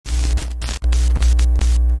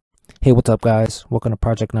Hey, what's up guys? Welcome to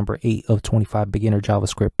project number 8 of 25 beginner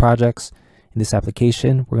JavaScript projects. In this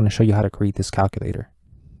application, we're going to show you how to create this calculator.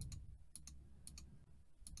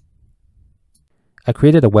 I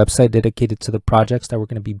created a website dedicated to the projects that we're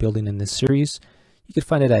going to be building in this series. You can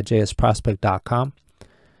find it at jsprospect.com.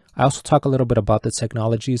 I also talk a little bit about the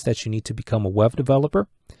technologies that you need to become a web developer.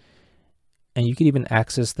 And you can even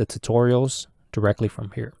access the tutorials directly from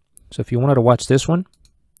here. So if you wanted to watch this one,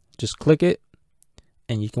 just click it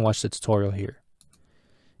and you can watch the tutorial here.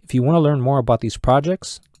 If you want to learn more about these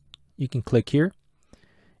projects, you can click here.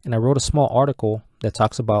 And I wrote a small article that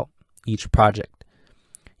talks about each project.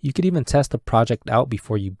 You could even test the project out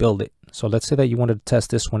before you build it. So let's say that you wanted to test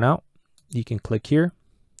this one out. You can click here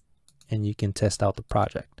and you can test out the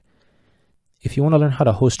project. If you want to learn how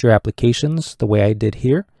to host your applications the way I did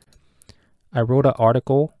here, I wrote an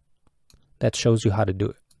article that shows you how to do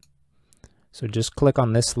it. So just click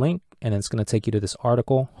on this link and it's going to take you to this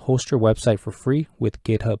article, host your website for free with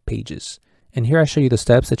GitHub Pages. And here I show you the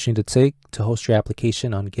steps that you need to take to host your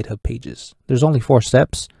application on GitHub Pages. There's only 4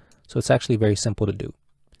 steps, so it's actually very simple to do.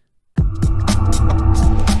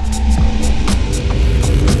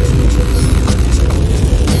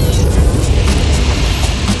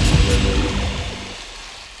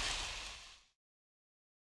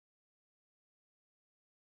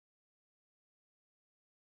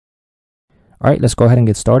 All right, let's go ahead and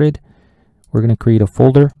get started. We're going to create a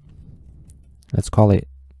folder. Let's call it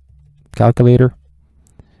calculator.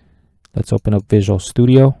 Let's open up Visual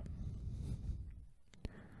Studio.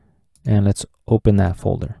 And let's open that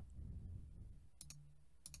folder.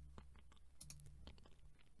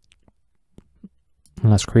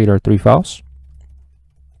 And let's create our 3 files.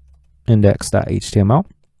 Index.html.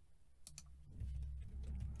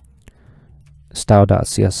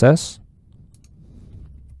 Style.css.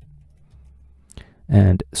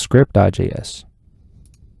 And script.js.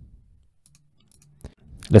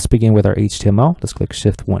 Let's begin with our HTML. Let's click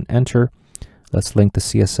Shift 1 Enter. Let's link the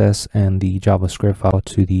CSS and the JavaScript file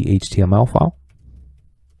to the HTML file.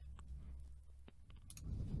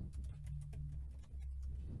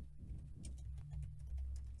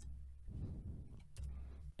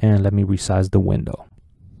 And let me resize the window.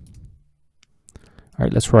 All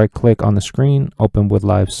right, let's right click on the screen, open with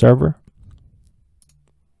Live Server.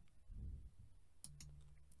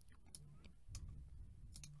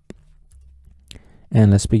 And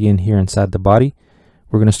let's begin here inside the body.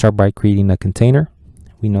 We're going to start by creating a container.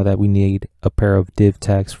 We know that we need a pair of div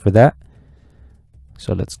tags for that.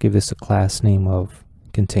 So let's give this a class name of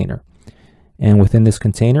container. And within this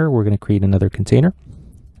container, we're going to create another container.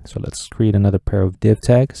 So let's create another pair of div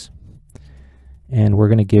tags. And we're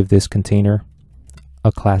going to give this container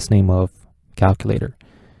a class name of calculator.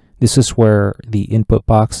 This is where the input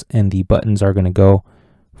box and the buttons are going to go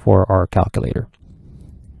for our calculator.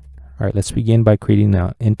 All right, let's begin by creating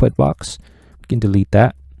an input box. We can delete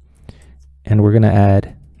that. And we're going to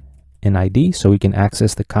add an ID so we can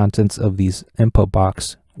access the contents of these input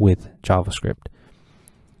box with JavaScript.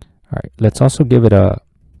 All right, let's also give it a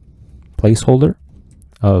placeholder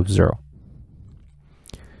of 0.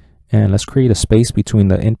 And let's create a space between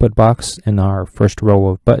the input box and our first row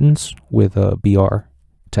of buttons with a BR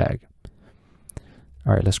tag.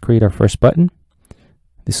 All right, let's create our first button.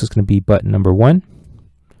 This is going to be button number 1.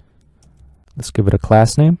 Let's give it a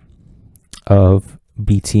class name of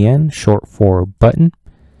BTN, short for button.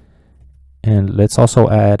 And let's also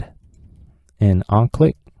add an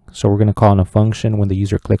onClick. So we're going to call in a function when the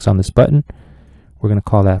user clicks on this button. We're going to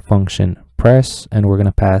call that function press, and we're going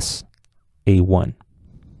to pass a 1.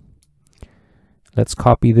 Let's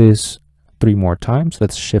copy this 3 more times.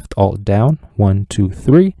 Let's Shift Alt down. 1, 2,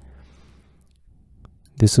 3.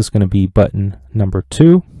 This is going to be button number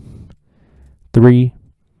 2, 3.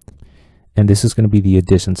 And this is going to be the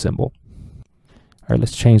addition symbol. All right,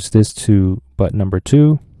 let's change this to button number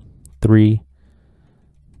 2, 3,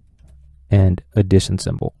 and addition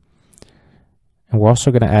symbol. And we're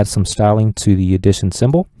also going to add some styling to the addition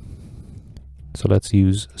symbol. So let's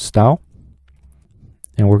use style.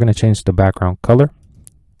 And we're going to change the background color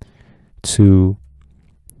to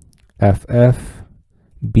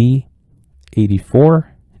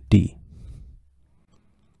FFB84D.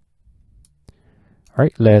 All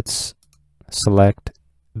right, let's select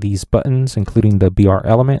these buttons, including the BR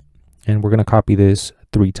element, and we're going to copy this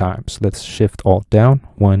 3 times. Let's Shift Alt down.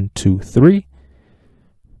 1, 2, 3.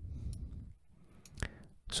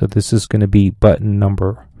 So this is going to be button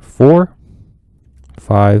number 4,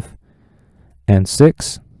 5, and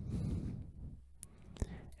 6.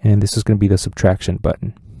 And this is going to be the subtraction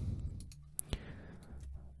button.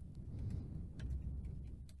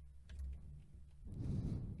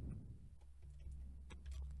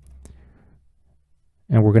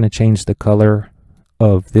 And we're going to change the color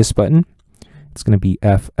of this button. It's going to be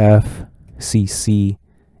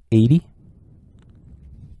FFCC80.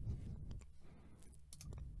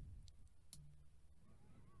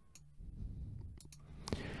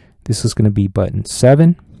 This is going to be button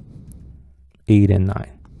 7, 8, and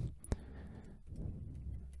 9.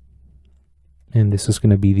 And this is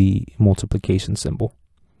going to be the multiplication symbol.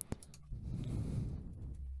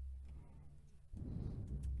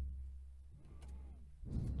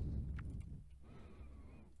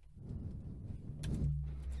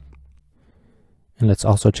 And let's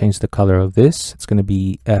also change the color of this. It's going to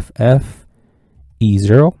be FFE0,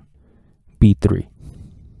 B3.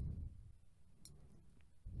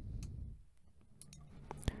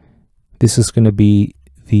 This is going to be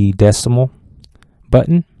the decimal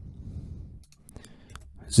button,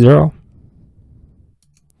 0.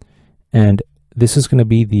 And this is going to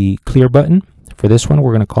be the clear button. For this one,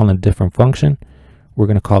 we're going to call it a different function. We're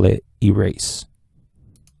going to call it erase.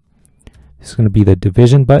 This is going to be the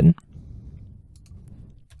division button.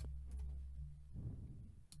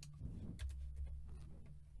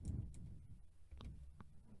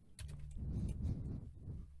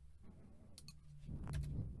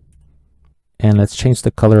 And let's change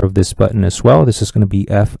the color of this button as well. This is going to be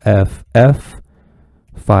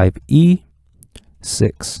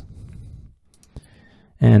FFF5E6.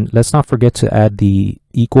 And let's not forget to add the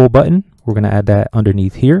equal button. We're going to add that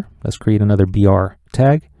underneath here. Let's create another BR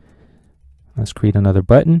tag. Let's create another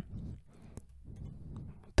button.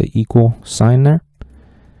 The equal sign there.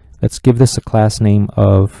 Let's give this a class name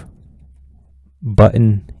of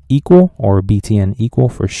button equal, or BTN equal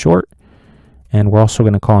for short. And we're also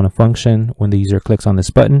going to call in a function when the user clicks on this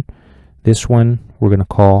button. This one we're going to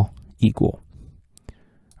call equal.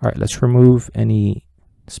 All right, let's remove any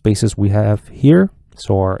spaces we have here,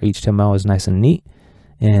 so our HTML is nice and neat.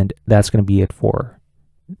 And that's going to be it for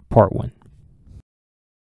part 1.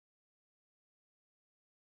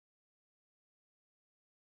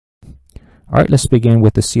 All right, let's begin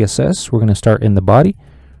with the CSS. We're going to start in the body.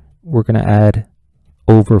 We're going to add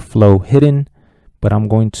overflow hidden, but I'm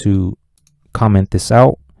going to comment this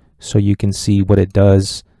out so you can see what it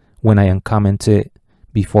does when I uncomment it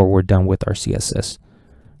before we're done with our CSS.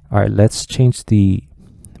 All right, let's change the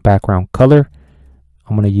background color.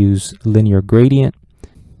 I'm going to use linear gradient,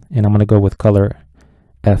 and I'm going to go with color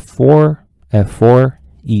F4, F4,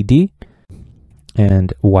 ED,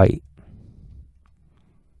 and white.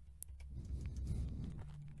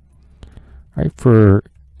 All right, for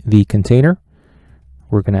the container,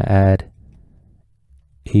 we're going to add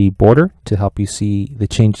a border to help you see the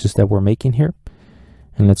changes that we're making here.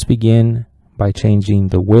 And let's begin by changing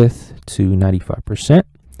the width to 95%.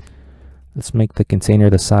 Let's make the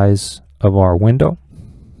container the size of our window.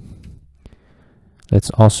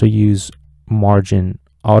 Let's also use margin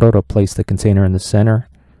auto to place the container in the center.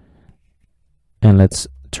 And let's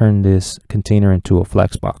turn this container into a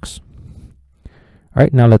flex box. All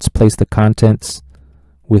right, now let's place the contents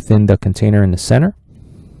within the container in the center.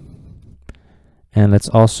 And let's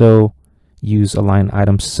also use align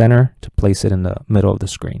items center to place it in the middle of the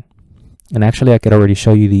screen. And actually, I could already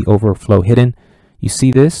show you the overflow hidden. You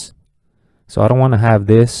see this? So I don't want to have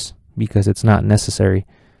this because it's not necessary.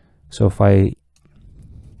 So if I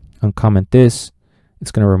uncomment this,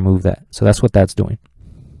 it's going to remove that. So that's what that's doing.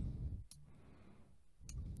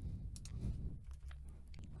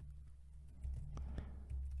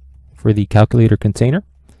 For the calculator container,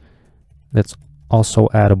 let's also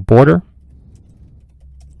add a border.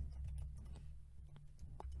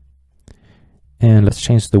 And let's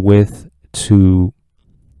change the width to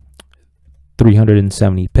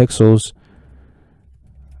 370 pixels.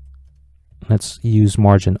 Let's use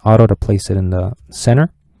margin auto to place it in the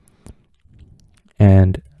center.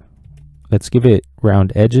 And let's give it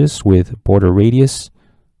round edges with border radius.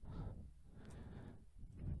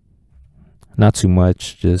 Not too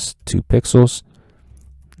much, just 2 pixels.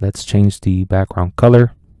 Let's change the background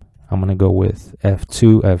color. I'm going to go with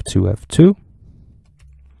F2, F2, F2.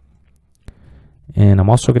 And I'm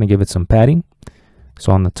also going to give it some padding.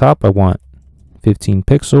 So on the top, I want 15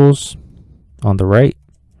 pixels. On the right,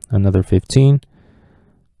 another 15.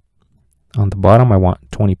 On the bottom, I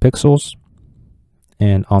want 20 pixels.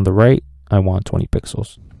 And on the right, I want 20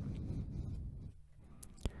 pixels.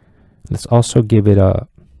 Let's also give it a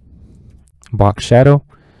box shadow.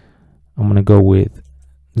 I'm going to go with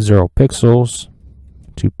 0 pixels,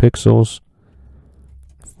 2 pixels,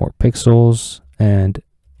 4 pixels, and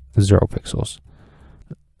 0 pixels.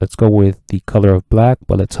 Let's go with the color of black,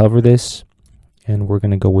 but let's hover this, and we're going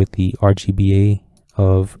to go with the RGBA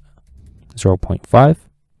of 0.5.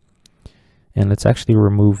 And let's actually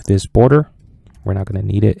remove this border We're not going to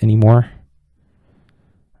need it anymore.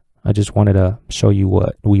 I just wanted to show you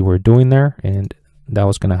what we were doing there, and that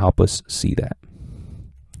was going to help us see that.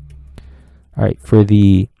 All right, for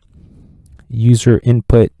the user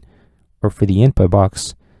input, or for the input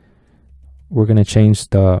box, we're going to change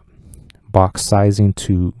the box sizing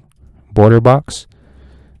to border box,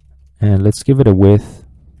 and let's give it a width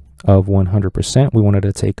of 100%. We wanted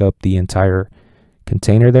to take up the entire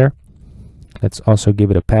container there. Let's also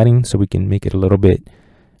give it a padding so we can make it a little bit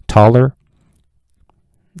taller.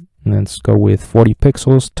 And let's go with 40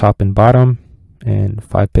 pixels top and bottom, and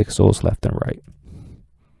 5 pixels left and right.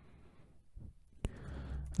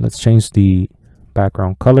 Let's change the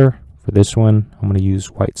background color. For this one, I'm going to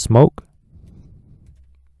use white smoke.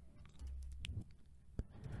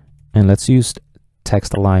 And let's use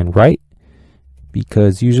text align right,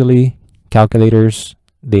 because usually calculators,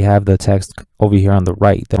 they have the text over here on the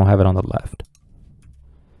right. They don't have it on the left.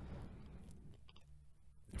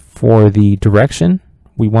 For the direction,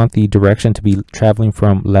 we want the direction to be traveling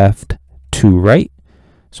from left to right.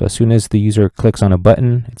 So as soon as the user clicks on a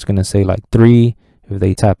button, it's going to say like 3. If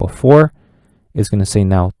they tap a 4, it's going to say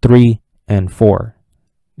now 3 and 4.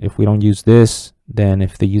 If we don't use this, then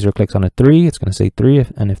if the user clicks on a 3, it's going to say 3.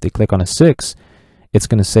 And if they click on a 6, it's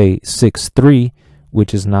going to say 6, 3,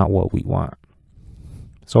 which is not what we want.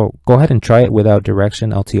 So go ahead and try it without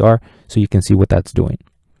direction LTR so you can see what that's doing.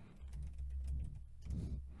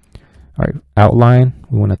 All right, outline,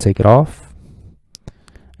 we want to take it off.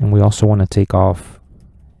 And we also want to take off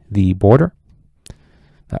the border.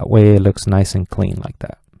 That way it looks nice and clean like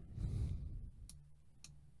that.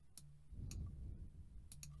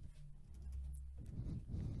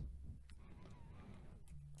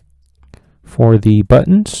 For the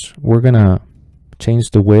buttons, we're going to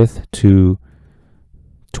change the width to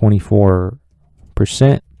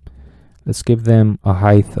 24%. Let's give them a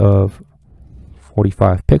height of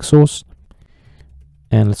 45 pixels.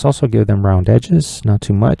 And let's also give them round edges, not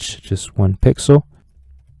too much, just 1 pixel.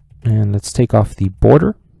 And let's take off the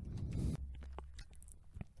border.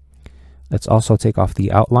 Let's also take off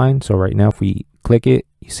the outline. So right now, if we click it,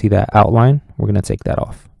 you see that outline. We're going to take that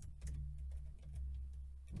off.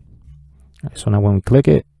 All right, so now when we click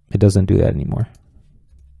it, it doesn't do that anymore.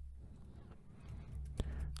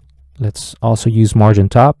 Let's also use margin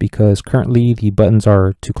top, because currently the buttons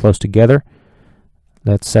are too close together.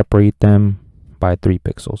 Let's separate them by 3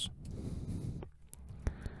 pixels.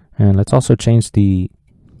 And let's also change the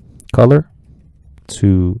color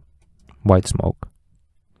to white smoke.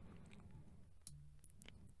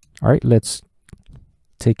 All right, let's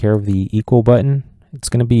take care of the equal button. It's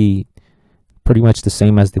going to be pretty much the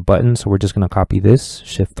same as the button, so we're just going to copy this,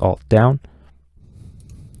 Shift Alt down.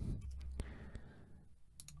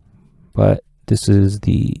 But this is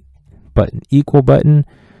the button equal button.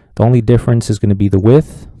 The only difference is going to be the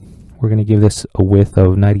width. We're going to give this a width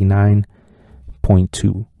of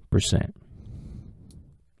 99.2%.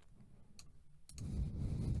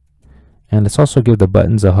 And let's also give the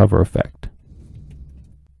buttons a hover effect.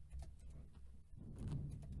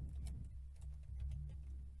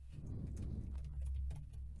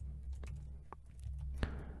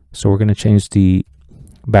 So we're going to change the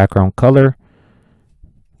background color.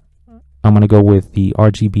 I'm going to go with the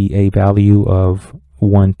RGBA value of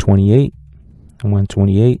 128,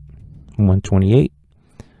 128, 128,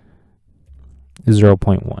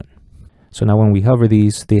 0.1. So now when we hover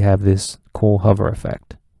these, they have this cool hover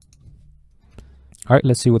effect. All right,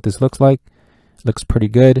 let's see what this looks like. Looks pretty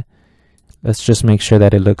good. Let's just make sure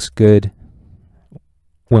that it looks good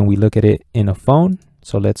when we look at it in a phone.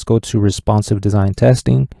 So let's go to responsive design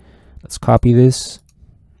testing. Let's copy this,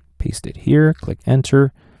 paste it here, click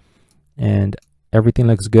enter, and everything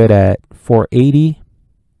looks good at 480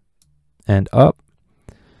 and up,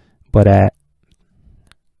 but at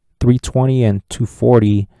 320 and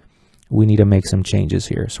 240, we need to make some changes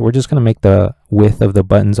here. So we're just going to make the width of the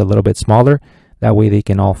buttons a little bit smaller. That way they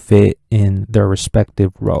can all fit in their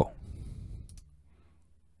respective row.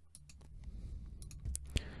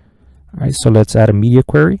 All right, so let's add a media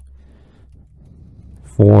query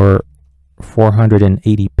for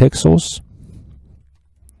 480 pixels.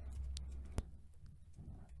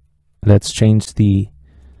 Let's change the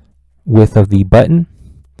width of the button.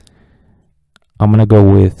 I'm going to go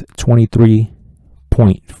with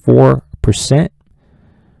 23.4%.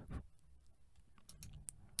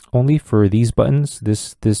 Only for these buttons.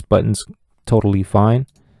 This button's totally fine.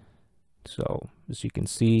 So as you can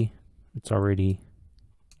see, it's already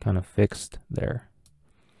kind of fixed there.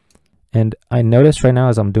 And I noticed right now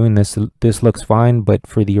as I'm doing this, this looks fine, but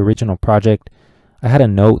for the original project, I had a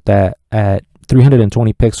note that at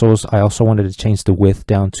 320 pixels. I also wanted to change the width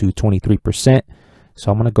down to 23%. So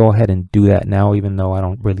I'm going to go ahead and do that now, even though I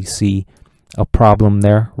don't really see a problem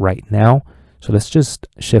there right now. So let's just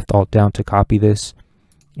Shift Alt down to copy this,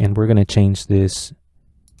 and we're going to change this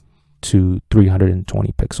to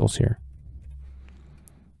 320 pixels here.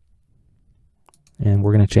 And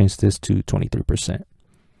we're going to change this to 23%.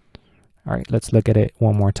 All right, let's look at it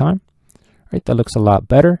one more time. All right, that looks a lot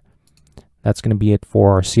better. That's going to be it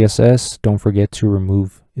for our CSS. Don't forget to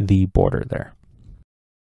remove the border there.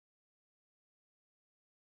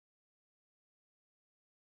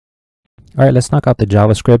 All right, let's knock out the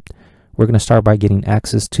JavaScript. We're going to start by getting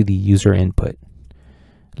access to the user input.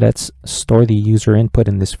 Let's store the user input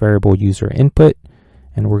in this variable user input,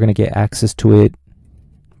 and we're going to get access to it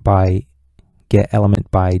by get element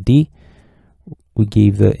by ID. We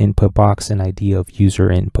gave the input box an ID of user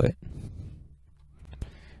input.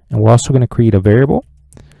 And we're also going to create a variable.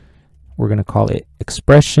 We're going to call it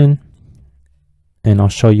expression, and I'll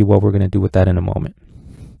show you what we're going to do with that in a moment.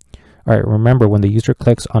 All right, remember when the user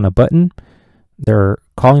clicks on a button, they're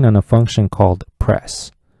calling on a function called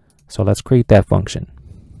press. So let's create that function.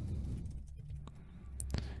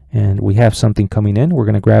 And we have something coming in. We're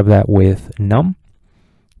going to grab that with num,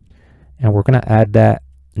 and we're going to add that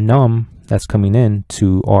num that's coming in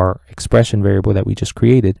to our expression variable that we just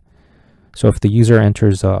created. So if the user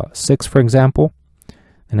enters 6, for example,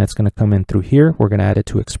 then that's going to come in through here. We're going to add it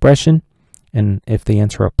to expression. And if they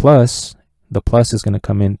enter a plus, the plus is going to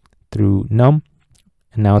come in through num,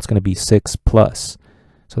 and now it's going to be 6 plus.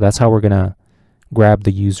 So that's how we're going to grab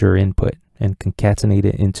the user input and concatenate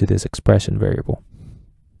it into this expression variable.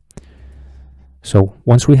 So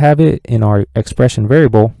once we have it in our expression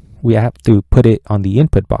variable, we have to put it on the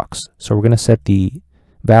input box. So we're going to set the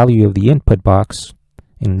value of the input box.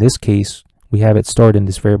 In this case, we have it stored in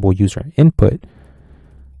this variable user input.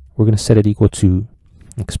 We're going to set it equal to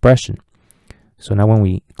expression. So now when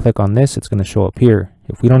we click on this, it's going to show up here.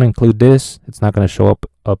 If we don't include this, it's not going to show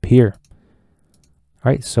up here.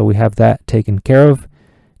 All right, so we have that taken care of.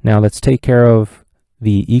 Now let's take care of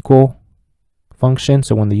the equal function.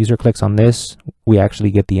 So when the user clicks on this, we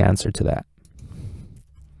actually get the answer to that.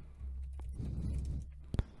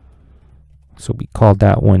 So we called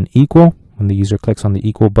that one equal. When the user clicks on the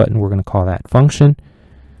equal button, we're going to call that function.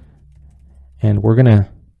 And we're going to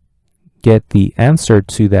get the answer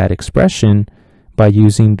to that expression by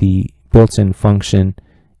using the built-in function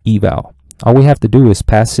eval. All we have to do is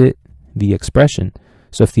pass it the expression.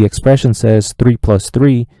 So if the expression says 3 plus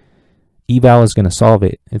 3, eval is going to solve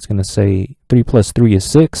it. It's going to say 3 plus 3 is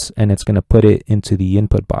 6, and it's going to put it into the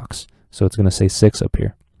input box. So it's going to say 6 up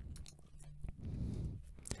here.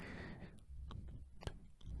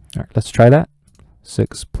 All right, let's try that.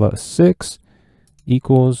 6 plus 6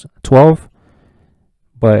 equals 12.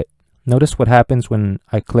 But notice what happens when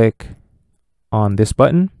I click on this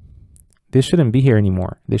button. This shouldn't be here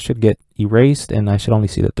anymore. This should get erased, and I should only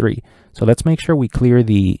see the 3. So let's make sure we clear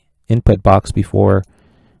the input box before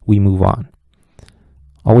we move on.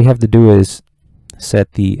 All we have to do is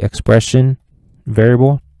set the expression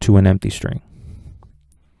variable to an empty string.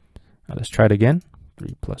 Now let's try it again.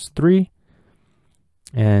 3 plus 3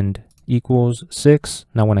 and equals 6.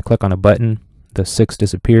 Now when I click on a button, the 6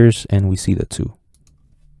 disappears and we see the 2.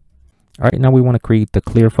 All right, now we want to create the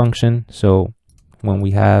clear function. So when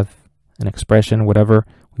we have an expression, whatever,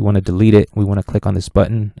 we want to delete it. We want to click on this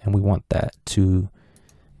button, and we want that to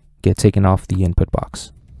get taken off the input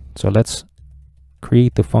box. So let's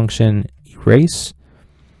create the function erase.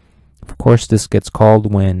 Of course, this gets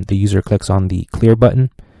called when the user clicks on the clear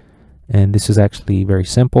button. And this is actually very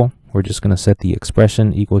simple. We're just going to set the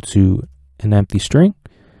expression equal to an empty string.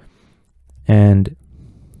 And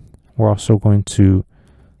we're also going to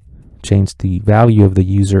change the value of the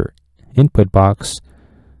user input box.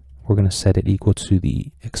 We're going to set it equal to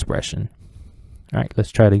the expression. All right,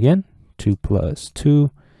 let's try it again. 2 plus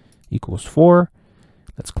 2 equals 4.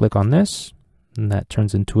 Let's click on this, and that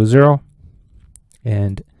turns into a 0.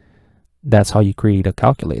 And that's how you create a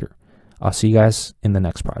calculator. I'll see you guys in the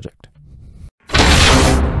next project.